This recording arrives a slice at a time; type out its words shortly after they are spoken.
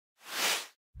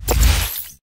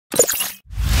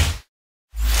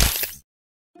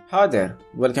Hi there,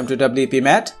 welcome to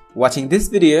WP Watching this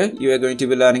video, you are going to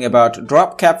be learning about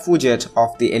Drop Cap widget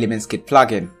of the Elementskit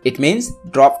plugin. It means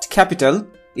dropped capital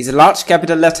is a large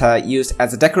capital letter used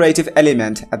as a decorative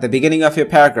element at the beginning of your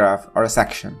paragraph or a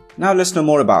section. Now let's know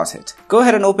more about it. Go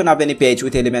ahead and open up any page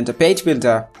with Elementor Page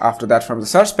Builder. After that, from the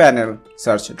search panel,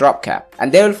 search Drop Cap,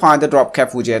 and there will find the Drop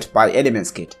Cap widget by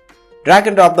Elementskit. Drag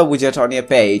and drop the widget on your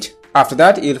page. After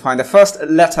that, you'll find the first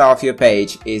letter of your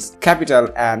page is capital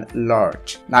and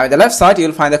large. Now in the left side,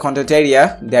 you'll find the content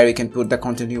area. There you can put the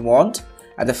content you want.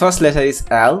 And the first letter is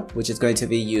L, which is going to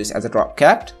be used as a drop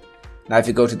cap. Now if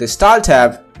you go to the style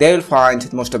tab, there you'll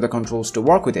find most of the controls to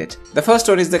work with it. The first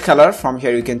one is the color. From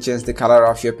here you can change the color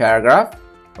of your paragraph.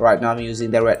 Right now I'm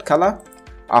using the red color.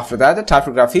 After that, the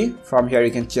typography. From here you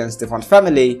can change the font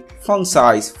family, font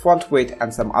size, font width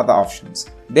and some other options.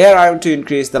 There I want to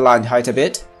increase the line height a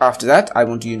bit. After that, I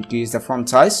want to increase the font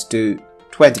size to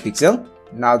 20 pixel.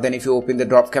 Now then, if you open the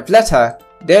drop cap letter,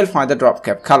 there you'll find the drop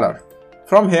cap color.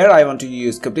 From here I want to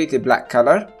use completely black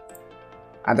color,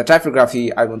 and the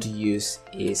typography I want to use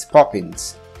is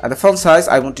Poppins, and the font size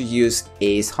I want to use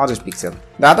is 100 pixel.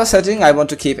 The other setting I want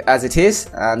to keep as it is,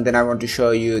 and then I want to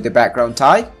show you the background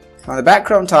type. On the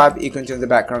background type, you can change the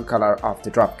background color of the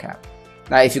drop cap.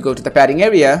 Now if you go to the padding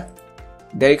area,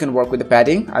 there you can work with the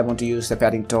padding. I want to use the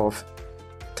padding top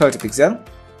 30 pixel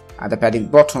and the padding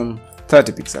bottom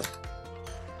 30 pixel.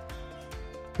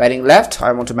 Padding left,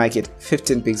 I want to make it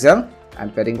 15 pixel,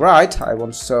 and padding right, I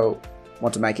also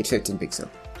want to make it 15 pixel.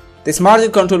 This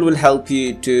margin control will help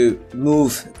you to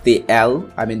move the L,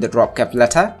 the drop cap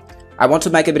letter. I want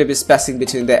to make a bit of spacing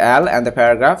between the L and the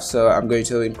paragraph, so I'm going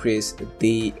to increase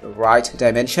the right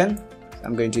dimension.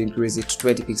 I'm going to increase it to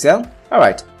 20 pixel.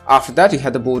 Alright, after that you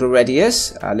have the border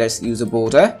radius. Let's use a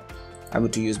border. I'm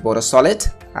going to use border solid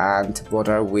and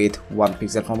border with 1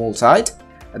 pixel from all sides.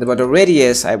 And the border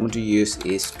radius I want to use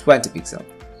is 20 pixel.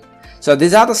 So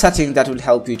these are the settings that will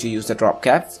help you to use the drop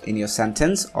cap in your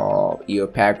sentence or your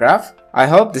paragraph. I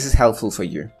hope this is helpful for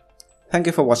you. Thank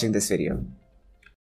you for watching this video.